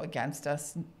also against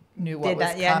us knew what was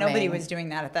coming. Yeah, nobody was doing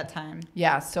that at that time.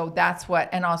 Yeah, so that's what,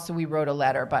 and also we wrote a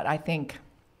letter, but I think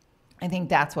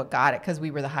that's what got it, because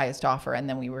we were the highest offer, and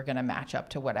then we were going to match up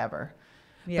to whatever.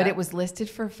 but it was listed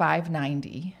for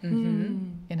 $590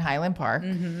 in Highland Park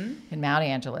in Mount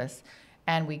Angeles,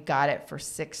 and we got it for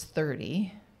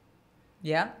 $630.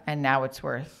 Yeah. And now it's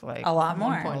worth like a lot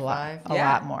more. A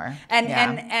lot more.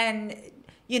 And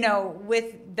you know,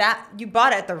 with that, you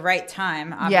bought it at the right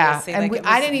time, obviously. Yeah, and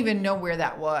I didn't even know where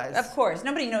that was. Of course.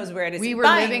 Nobody knows where it is. We were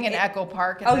living in Echo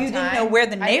Park at the time. Oh, you didn't know where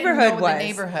the neighborhood was? The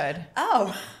neighborhood.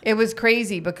 Oh. It was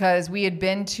crazy because we had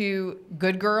been to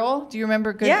Good Girl. Do you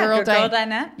remember Good Girl? Good Girl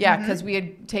Dinette. Yeah, because we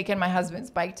had taken my husband's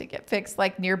bike to get fixed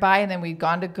like nearby, and then we'd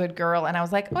gone to Good Girl, and I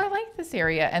was like, oh, I like this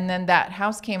area. And then that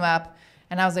house came up,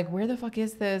 and I was like, where the fuck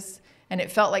is this? And it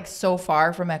felt like so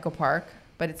far from Echo Park,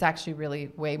 but it's actually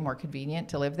really way more convenient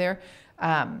to live there.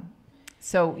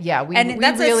 So yeah, we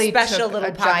that's really a special took little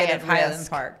a pocket giant of Highland risk.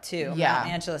 Park too. Yeah. Mount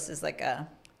Angeles is like a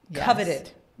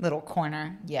coveted little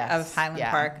corner of Highland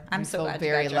Park. I'm so glad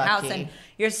you got your house, and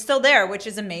you're still there, which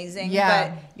is amazing. Yeah.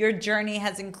 But your journey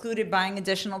has included buying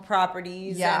additional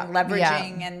properties and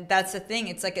leveraging, and that's the thing.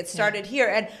 It's like it started here.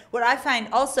 And what I find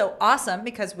also awesome,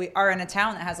 because we are in a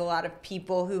town that has a lot of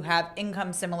people who have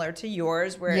income similar to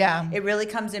yours, where it really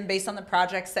comes in based on the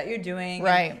projects that you're doing.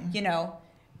 Right. And, you know,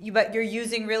 but you're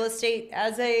using real estate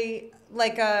as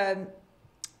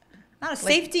not a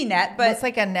safety net, but it's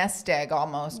like a nest egg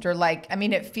almost, or like, I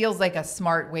mean, it feels like a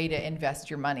smart way to invest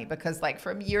your money, because like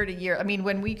from year to year, I mean,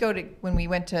 when we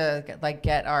went to like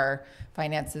get our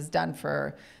finances done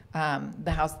for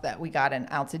the house that we got in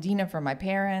Altadena for my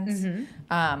parents,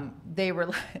 they were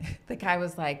like, the guy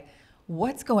was like,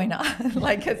 what's going on?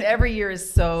 Like, cause every year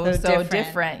is so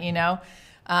different, you know?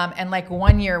 And like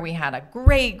one year we had a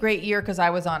great year, cause I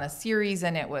was on a series,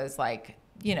 and it was like,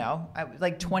 you know,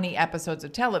 like 20 episodes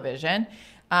of television.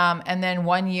 And then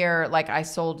one year, like I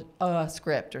sold a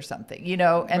script or something, you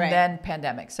know, and then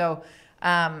pandemic. So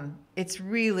it's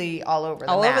really all over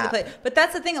the place. But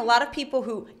that's the thing. A lot of people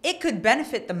who it could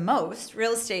benefit the most,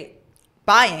 real estate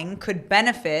buying could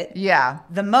benefit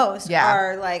the most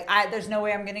are like, there's no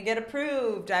way I'm going to get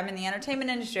approved. I'm in the entertainment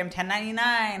industry. I'm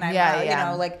 1099. I'm you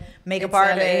know, like makeup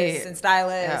artists and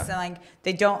stylists and like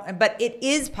they don't, but it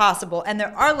is possible. And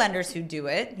there are lenders who do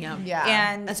it.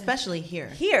 And especially here.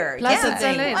 Plus it's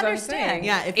LA, understand.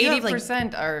 Yeah. If you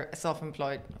 80% are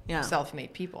self-employed,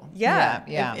 self-made people.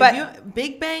 If you,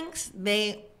 big banks,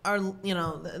 they are, you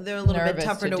know, they're a little bit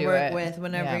tougher to work with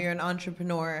whenever you're an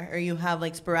entrepreneur or you have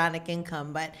like sporadic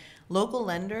income. But local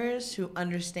lenders who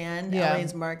understand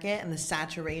LA's market and the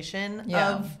saturation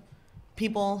of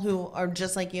people who are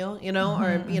just like you know,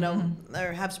 or you know,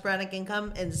 or have sporadic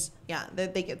income is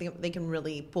they can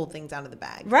really pull things out of the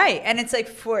bag. Right, and it's like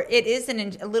it is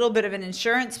a little bit of an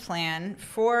insurance plan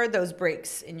for those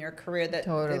breaks in your career that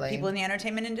people in the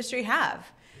entertainment industry have.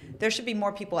 There should be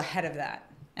more people ahead of that.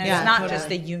 And it's not just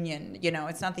the union, you know,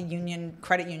 it's not the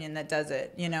credit union that does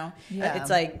it, you know. It's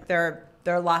like there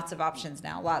are lots of options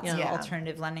now, lots of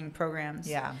alternative lending programs.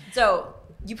 Yeah. So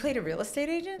you played a real estate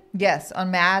agent? Yes,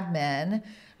 on Mad Men.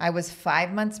 I was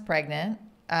 5 months pregnant,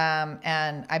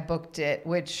 and I booked it,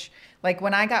 which like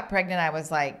when I got pregnant, I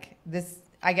was like, this,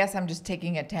 I guess I'm just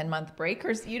taking a 10-month break,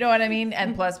 or you know what I mean?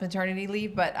 And plus maternity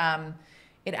leave. But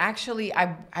it actually,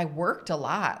 I worked a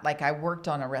lot. Like I worked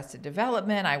on Arrested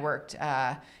Development. I worked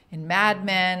in Mad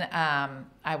Men.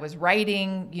 I was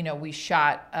writing, you know, we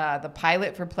shot the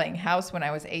pilot for Playing House when I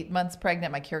was 8 months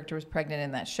pregnant. My character was pregnant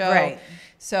in that show. Right.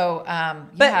 So,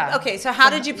 okay. So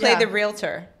how did you play the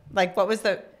realtor? Like what was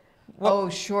the... Oh,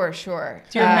 sure.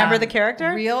 Do you remember the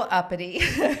character? Real uppity. Do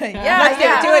it.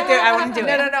 I want to do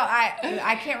it. No.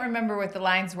 I can't remember what the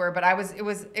lines were, but it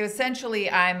was essentially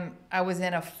I was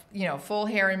in a full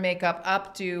hair and makeup,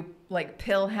 updo, like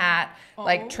pill hat,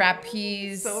 like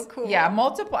trapeze. So cool. Yeah,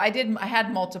 multiple. I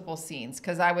had multiple scenes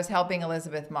because I was helping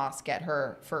Elizabeth Moss get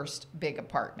her first big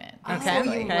apartment. Okay.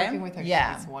 You were working with her.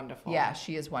 Yeah. She's wonderful. Yeah,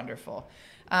 she is wonderful.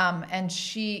 And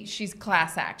she's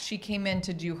class act. She came in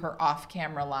to do her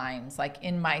off-camera lines, like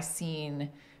in my scene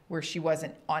where she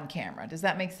wasn't on camera. Does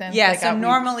that make sense? Yeah. Like so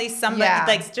normally somebody,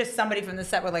 like just somebody from the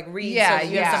set would like read. So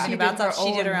you have something about that.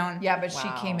 She did her own. Yeah, but she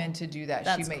came in to do that.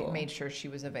 She made sure she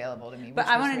was available to me. But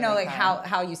I want to know like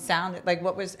how you sounded. Like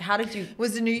how did you?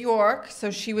 Was in New York.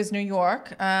 So she was New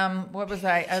York. What was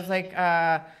I? I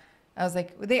was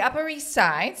like, the Upper East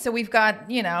Side. So we've got,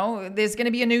 there's going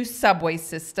to be a new subway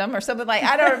system or something like.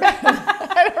 I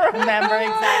don't remember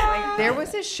exactly. There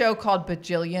was this show called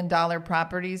Bajillion Dollar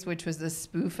Properties, which was the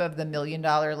spoof of the $1 Million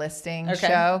Listing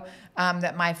show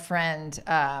that my friend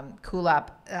Kulap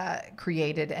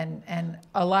created, and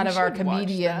a lot of our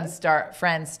comedian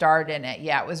friends starred in it.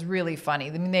 Yeah, it was really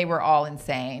funny. I mean, they were all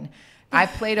insane. I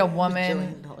played a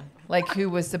woman. like who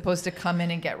was supposed to come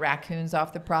in and get raccoons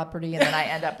off the property, and then I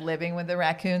end up living with the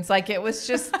raccoons. Like it was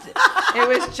just. Can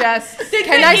I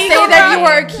say that you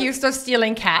were accused of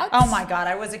stealing cats? Oh my God,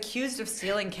 I was accused of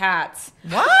stealing cats.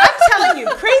 What? I'm telling you,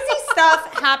 crazy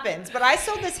stuff happens. But I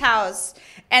sold this house,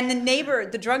 and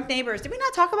the drunk neighbors, did we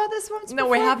not talk about this once No,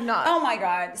 before? we have not. Oh my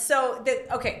God. So,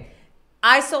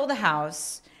 I sold a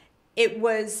house. It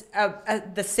was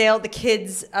the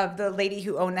kids of the lady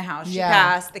who owned the house. She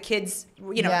passed. The kids,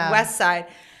 West Side.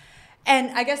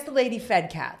 And I guess the lady fed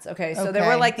cats. Okay. So there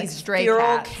were like these stray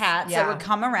feral cats that would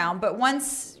come around. But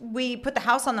once we put the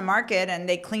house on the market and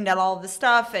they cleaned out all of the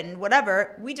stuff and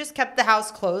whatever, we just kept the house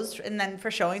closed. And then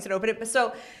for showings and opened it. But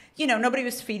so, nobody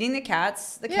was feeding the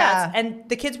cats. And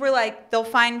the kids were like, they'll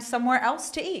find somewhere else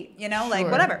to eat, like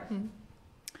whatever. Mm-hmm.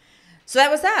 So that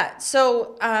was that.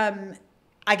 So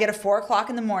I get a 4:00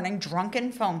 in the morning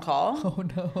drunken phone call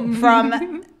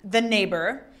from the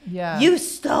neighbor. Yeah. You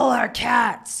stole our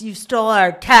cats. You stole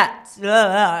our cats.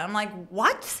 I'm like,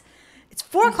 what? It's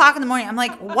 4:00 in the morning. I'm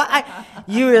like, what?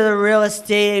 You're the real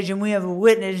estate agent. We have a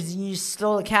witness. You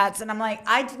stole the cats. And I'm like,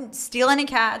 I didn't steal any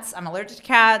cats. I'm allergic to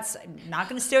cats. I'm not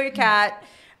going to steal your cat.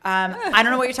 I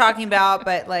don't know what you're talking about,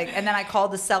 but and then I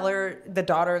called the seller, the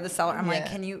daughter of the seller. I'm like,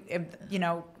 can you,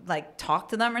 talk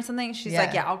to them or something? She's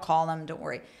like, yeah, I'll call them. Don't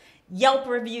worry. Yelp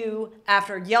review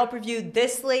after Yelp review.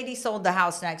 This lady sold the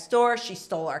house next door. She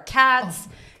stole our cats.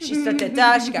 She got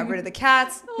rid of the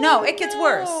cats. It gets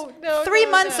worse. 3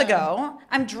 months ago,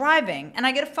 I'm driving and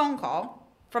I get a phone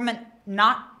call from a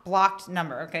not blocked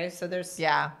number. Okay, so there's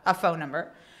a phone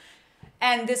number.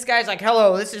 And this guy's like,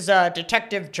 hello, this is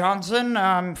Detective Johnson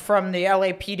from the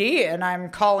LAPD, and I'm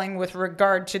calling with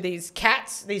regard to these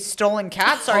cats, these stolen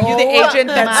cats. Are you the agent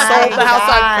that sold the house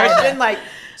on Christian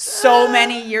so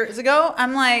many years ago?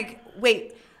 I'm like,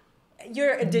 wait,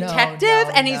 you're a detective?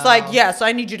 And he's like, yes,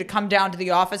 I need you to come down to the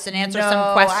office and answer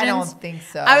some questions. I don't think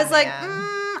so. I was like,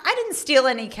 I didn't steal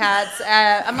any cats.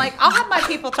 I'm like, I'll have my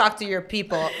people talk to your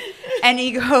people. And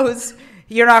he goes,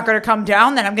 you're not going to come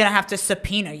down, then I'm going to have to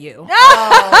subpoena you.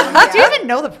 Do you even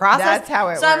know the process? That's how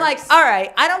it works. So I'm like, all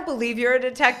right, I don't believe you're a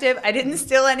detective. I didn't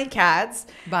steal any cats.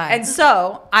 Bye. And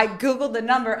so I Googled the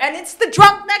number, and it's the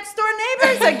drunk next door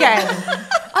neighbors again.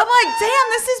 I'm like, damn,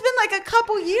 this has been like a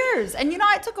couple years. And,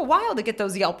 it took a while to get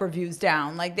those Yelp reviews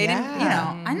down. Like, they didn't,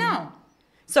 I know.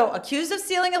 So accused of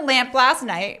stealing a lamp last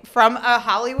night from a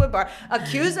Hollywood bar. I'm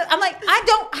like, I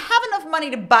don't have enough money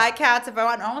to buy cats if I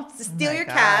want to steal your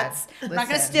cats. I'm not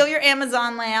going to steal your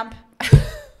Amazon lamp.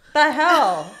 The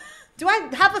hell? Do I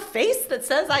have a face that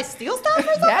says I steal stuff or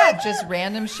something? Yeah, just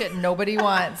random shit nobody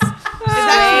wants.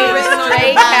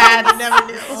 Stray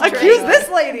cats. Accuse this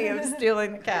lady of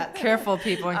stealing the cat. Careful,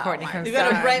 people, when Courtney comes You got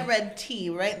down. a bright red T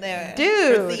right there.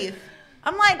 Dude. For thief.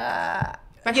 I'm like...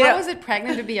 But how was it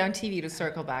pregnant to be on TV, to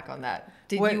circle back on that?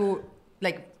 Did you,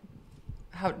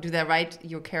 how do they write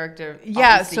your character?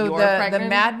 Yeah, so the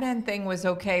Mad Men thing was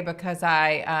okay because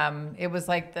it was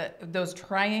like those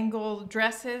triangle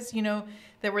dresses,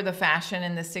 that were the fashion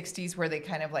in the 60s where they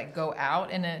kind of go out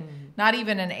in not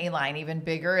even an A-line, even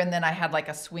bigger. And then I had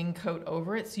a swing coat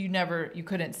over it. So you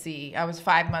couldn't see. I was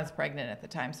 5 months pregnant at the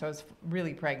time. So I was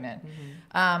really pregnant.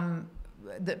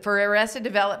 For Arrested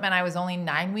Development, I was only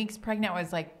 9 weeks pregnant. I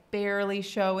was barely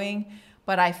showing,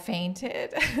 but I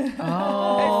fainted.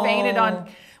 I fainted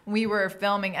we were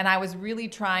filming, and I was really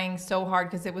trying so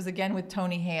hard because it was again with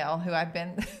Tony Hale, who I've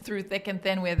been through thick and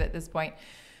thin with at this point.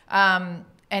 And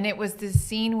it was this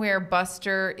scene where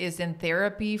Buster is in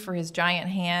therapy for his giant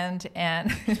hand,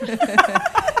 and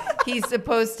he's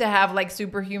supposed to have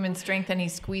superhuman strength, and he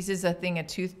squeezes a thing of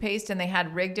toothpaste, and they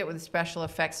had rigged it with special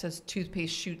effects so his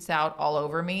toothpaste shoots out all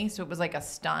over me. So it was like a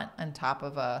stunt on top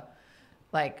of a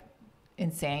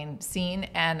insane scene.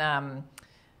 And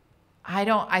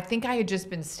I think I had just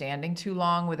been standing too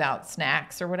long without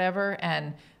snacks or whatever,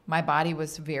 and my body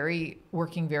was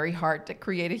working very hard to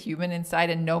create a human inside,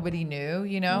 and nobody knew,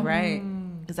 Right.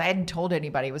 Because I hadn't told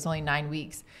anybody. It was only 9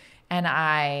 weeks. And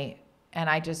I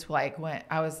just went,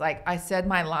 I said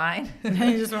my line.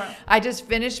 I just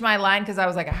finished my line because I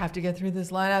was like, I have to get through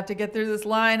this line.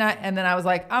 And then I was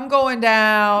like, I'm going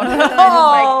down. And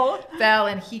I just fell,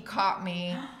 and he caught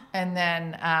me. And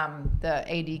then the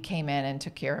AD came in and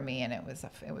took care of me, and it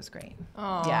was great.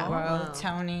 Oh, yeah. Wow.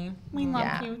 Tony, we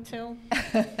love you too.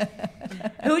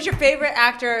 Who was your favorite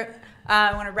actor?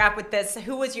 I want to wrap with this.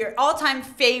 Who was your all-time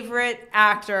favorite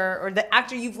actor, or the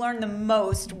actor you've learned the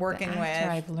most working with?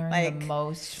 I've learned the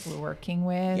most working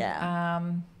with. Yeah.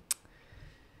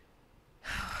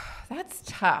 That's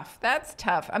tough.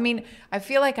 I mean, I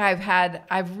feel like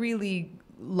I've really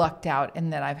lucked out in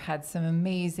that I've had some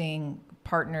amazing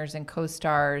partners and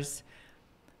co-stars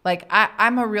like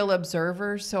I'm a real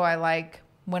observer, so I like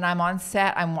when I'm on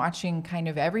set, I'm watching kind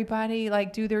of everybody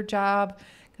like do their job,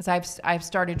 because I've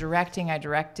started directing. I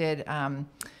directed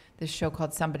this show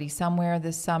called Somebody Somewhere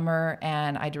this summer,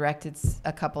 and I directed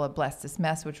a couple of Bless This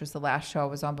Mess, which was the last show I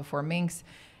was on before Minx.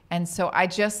 And so I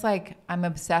just like, I'm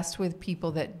obsessed with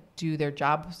people that do their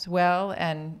jobs well,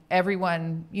 and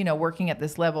everyone, you know, working at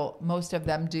this level, most of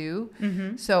them do.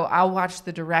 Mm-hmm. So I'll watch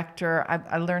the director.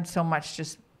 I learned so much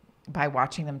just by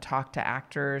watching them talk to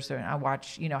actors, and I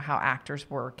watch, you know, how actors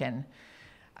work. And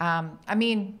I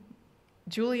mean,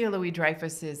 Julia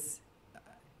Louis-Dreyfus is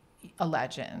a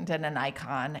legend and an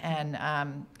icon,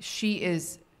 and she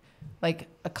is like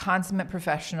a consummate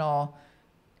professional,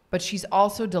 but she's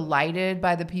also delighted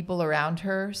by the people around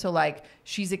her. So like,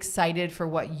 she's excited for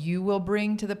what you will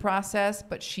bring to the process,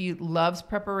 but she loves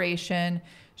preparation.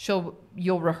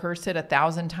 You'll rehearse it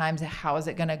 1,000 times. How is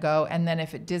it going to go? And then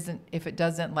if it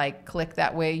doesn't like click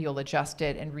that way, you'll adjust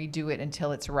it and redo it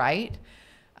until it's right.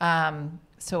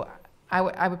 So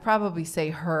I would probably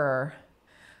say her.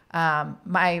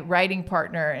 My writing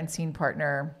partner and scene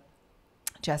partner,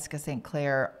 Jessica St.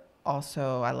 Clair,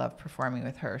 also, I love performing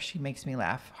with her. She makes me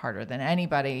laugh harder than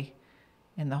anybody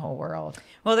in the whole world.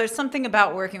 Well, there's something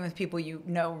about working with people you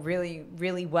know really,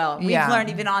 really well. We've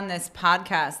learned even on this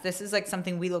podcast, this is like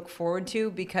something we look forward to,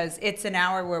 because it's an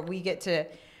hour where we get to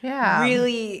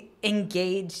really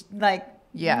engage, like,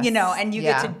 you know, and you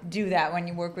get to do that when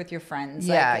you work with your friends.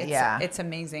 It's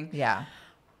amazing. Yeah.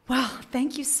 Well,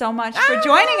 thank you so much for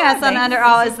joining us on Under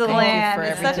All Is the Land.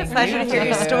 It's such a pleasure to hear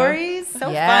your stories.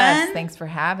 So fun. Thanks for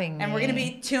having me. And we're going to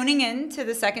be tuning in to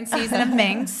the second season of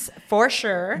Minx for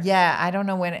sure. Yeah, I don't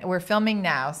know when. We're filming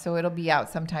now, so it'll be out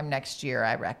sometime next year,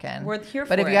 I reckon. We're here for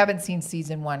But if it. you haven't seen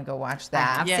season 1, go watch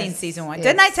that. I've seen season 1.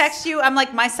 Didn't I text you? I'm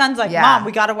like, my son's like, Mom,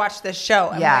 we got to watch this show.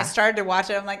 And when I started to watch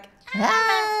it, I'm like,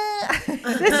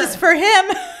 this is for him.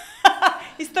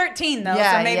 He's 13 though,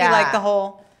 so maybe like the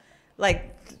whole, like,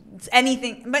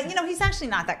 anything, but you know, he's actually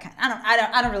not that kind.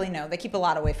 I don't really know. They keep a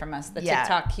lot away from us. The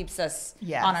TikTok keeps us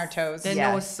on our toes. They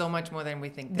know so much more than we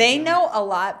think. They know a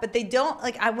lot, but they don't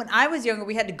like. When I was younger,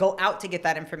 we had to go out to get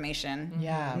that information.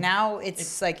 Yeah. Now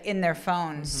it's like in their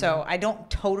phone, so I don't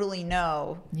totally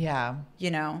know. Yeah.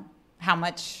 You know how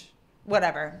much.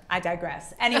 Whatever. I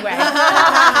digress. Anyway,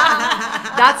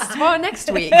 that's for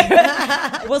next week.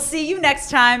 We'll see you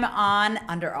next time on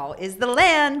Under All Is the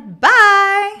Land.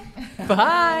 Bye.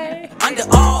 Bye. Under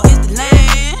all